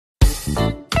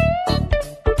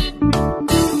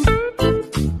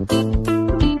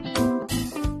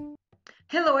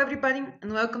everybody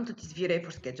and welcome to this V-Ray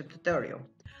for SketchUp tutorial.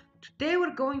 Today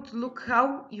we're going to look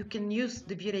how you can use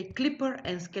the V-Ray Clipper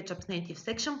and SketchUp's native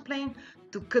section plane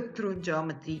to cut through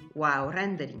geometry while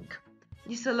rendering.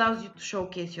 This allows you to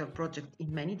showcase your project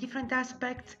in many different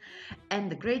aspects,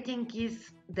 and the great thing is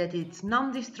that it's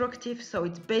non-destructive, so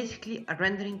it's basically a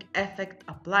rendering effect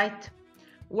applied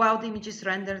while the image is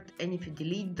rendered, and if you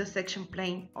delete the section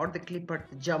plane or the clipper,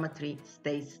 the geometry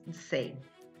stays the same.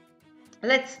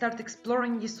 Let's start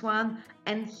exploring this one,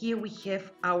 and here we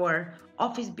have our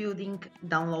office building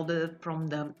downloaded from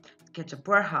the SketchUp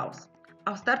warehouse.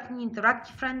 I'll start an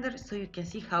interactive render so you can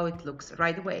see how it looks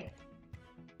right away.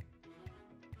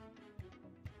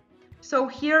 So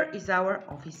here is our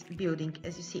office building,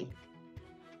 as you see.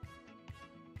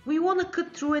 We want to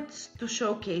cut through it to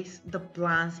showcase the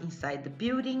plans inside the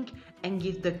building and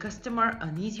give the customer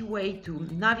an easy way to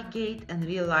navigate and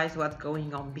realize what's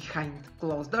going on behind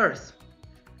closed doors.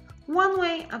 One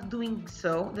way of doing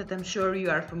so that I'm sure you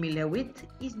are familiar with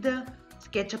is the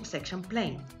SketchUp section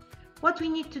plane. What we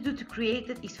need to do to create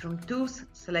it is from Tools,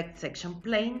 select section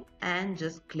plane and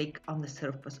just click on the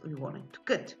surface we want it to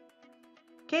cut.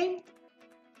 Okay?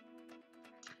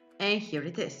 And here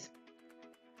it is.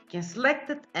 You can select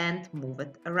it and move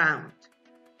it around.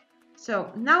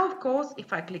 So now of course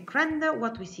if I click render,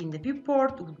 what we see in the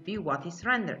viewport would be what is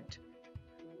rendered.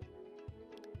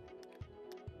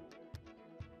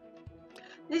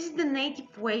 This is the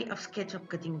native way of SketchUp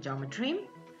cutting geometry,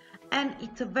 and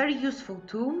it's a very useful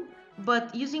tool,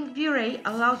 but using V-Ray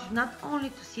allows you not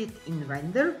only to see it in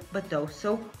render, but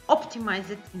also optimize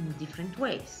it in different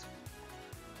ways.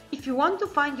 If you want to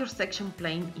find your section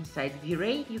plane inside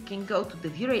V-Ray, you can go to the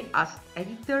V-Ray Asset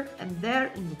Editor, and there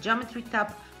in the Geometry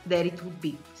tab, there it would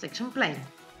be section plane.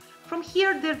 From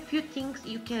here, there are a few things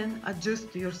you can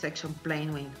adjust to your section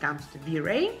plane when it comes to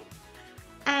V-Ray.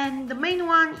 And the main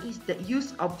one is the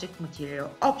Use Object Material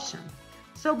option.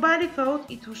 So by default,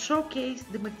 it will showcase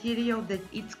the material that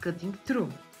it's cutting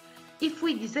through. If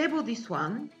we disable this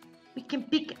one, we can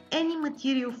pick any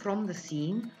material from the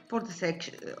scene for the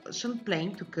section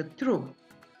plane to cut through.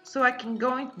 So I can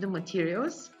go into the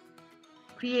materials,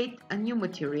 create a new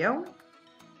material.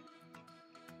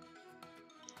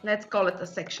 Let's call it a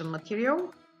section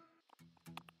material.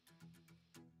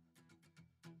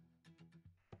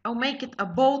 I'll make it a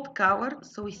bold color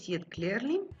so we see it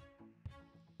clearly.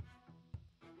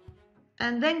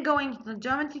 And then going to the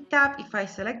Geometry tab, if I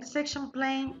select the section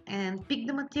plane and pick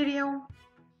the material,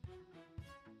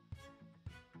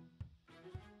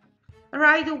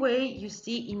 right away you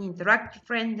see in interactive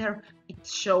render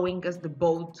it's showing us the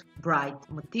bold bright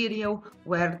material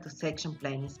where the section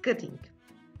plane is cutting.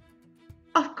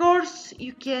 Of course,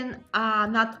 you can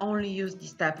not only use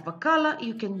this type of a color,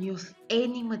 you can use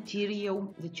any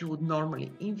material that you would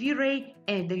normally in V-Ray,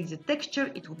 and if there is a texture,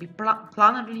 it will be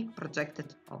planarly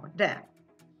projected over there.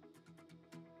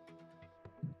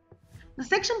 The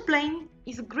section plane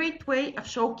is a great way of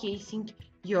showcasing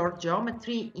your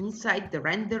geometry inside the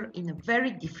render in a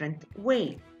very different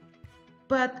way.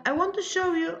 But I want to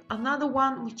show you another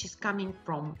one which is coming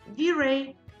from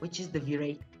V-Ray, which is the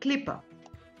V-Ray Clipper.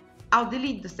 I'll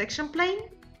delete the section plane.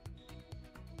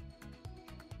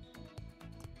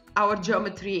 Our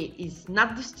geometry is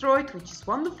not destroyed, which is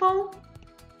wonderful.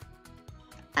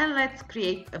 And let's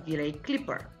create a V-Ray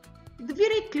Clipper. The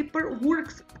V-Ray Clipper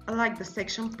works like the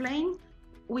section plane,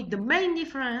 with the main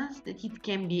difference that it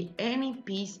can be any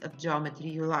piece of geometry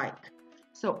you like.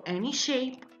 So any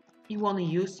shape you want to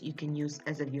use, you can use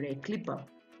as a V-Ray Clipper.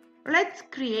 Let's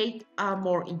create a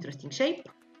more interesting shape.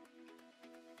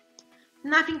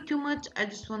 Nothing too much, I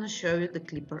just want to show you the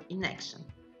clipper in action.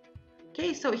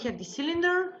 Okay, so we have the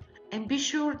cylinder, and be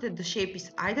sure that the shape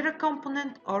is either a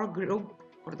component or a group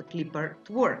for the clipper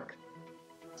to work.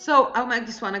 So I'll make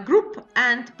this one a group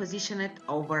and position it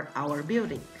over our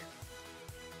building.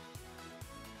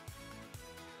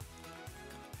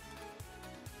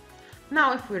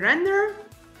 Now if we render,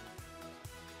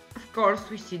 of course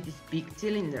we see this big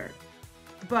cylinder.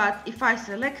 But if I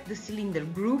select the cylinder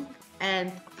group,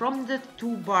 and from the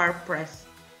toolbar press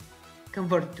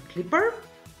convert to clipper,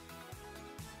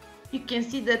 you can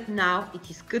see that now it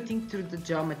is cutting through the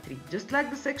geometry just like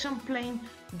the section plane,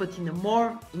 but in a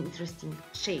more interesting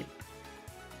shape.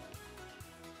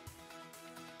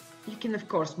 You can of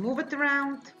course move it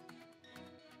around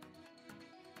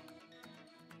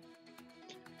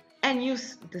and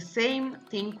use the same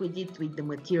thing we did with the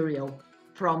material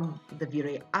from the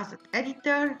V-Ray Asset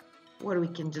Editor, where we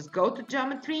can just go to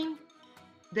geometry.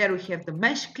 There we have the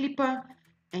mesh clipper,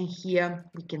 and here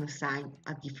we can assign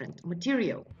a different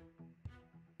material.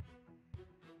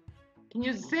 You can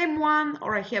use the same one,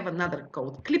 or I have another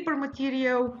called clipper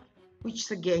material, which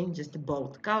is again just a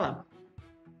bold column.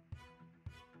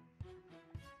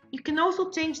 You can also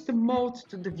change the mode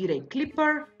to the V-Ray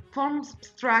clipper from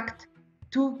subtract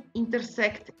to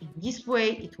intersect. In this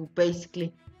way, it will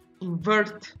basically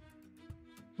invert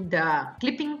the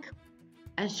clipping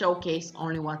and showcase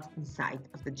only what's inside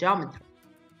of the geometry.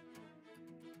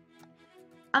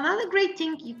 Another great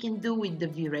thing you can do with the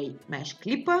V-Ray mesh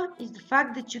clipper is the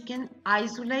fact that you can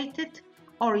isolate it,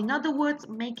 or in other words,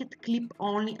 make it clip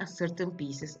only a certain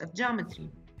pieces of geometry.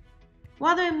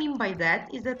 What I mean by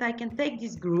that is that I can take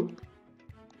this group,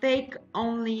 take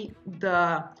only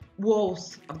the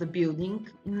walls of the building,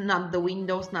 not the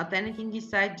windows, not anything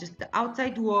inside, just the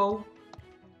outside wall,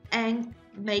 and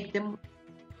make them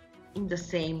in the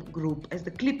same group as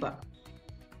the clipper.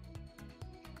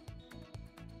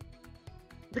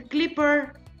 The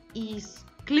clipper is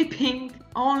clipping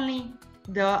only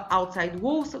the outside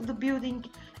walls of the building,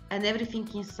 and everything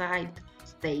inside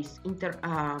stays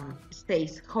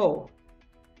whole.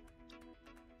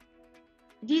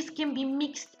 This can be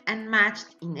mixed and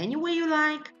matched in any way you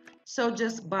like, so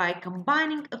just by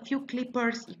combining a few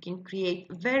clippers you can create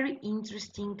very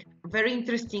interesting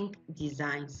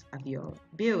designs of your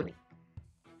building.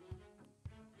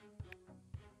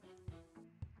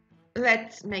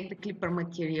 Let's make the clipper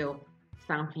material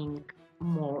something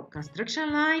more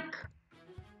construction-like.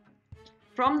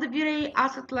 From the V-Ray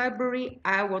asset library,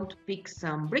 I want to pick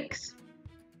some bricks.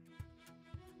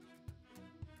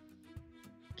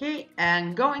 Okay,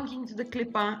 and going into the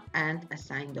clipper and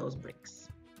assign those bricks.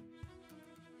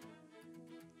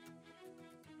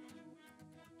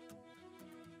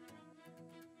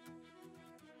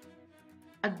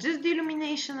 Adjust the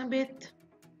illumination a bit.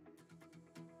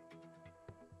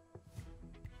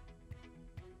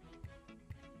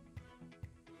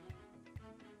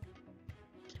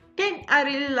 Okay, I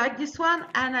really like this one,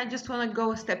 and I just want to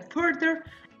go a step further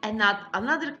and add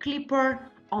another clipper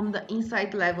on the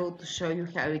inside level to show you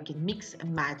how you can mix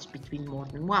and match between more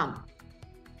than one.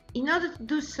 In order to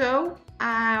do so,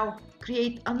 I'll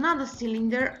create another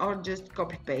cylinder or just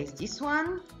copy paste this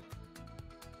one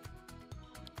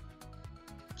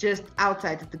just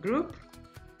outside of the group.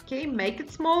 Okay, make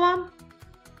it smaller,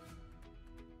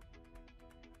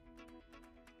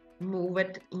 move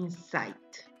it inside.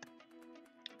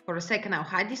 For a second I'll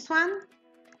hide this one.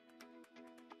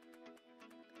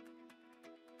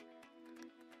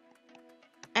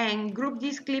 And group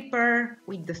this clipper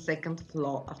with the second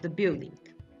floor of the building.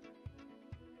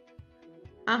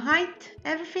 Unhide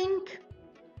everything.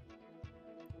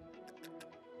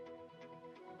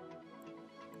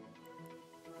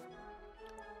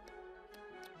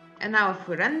 And now if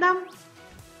we render,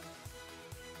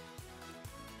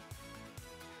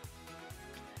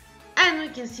 and we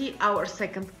can see our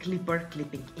second clipper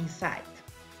clipping inside.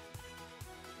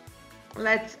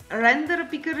 Let's render a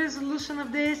bigger resolution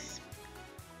of this.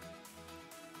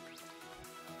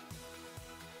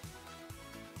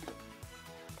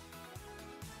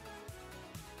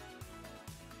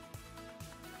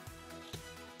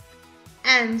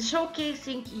 And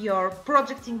showcasing your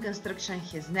project in construction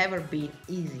has never been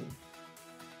easy.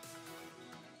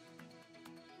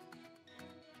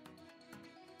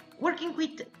 Working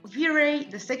with V-Ray,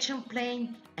 the section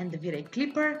plane, and the V-Ray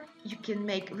clipper, you can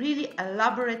make really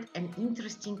elaborate and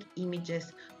interesting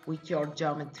images with your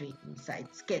geometry inside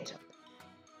SketchUp.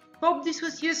 Hope this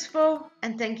was useful,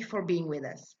 and thank you for being with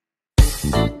us.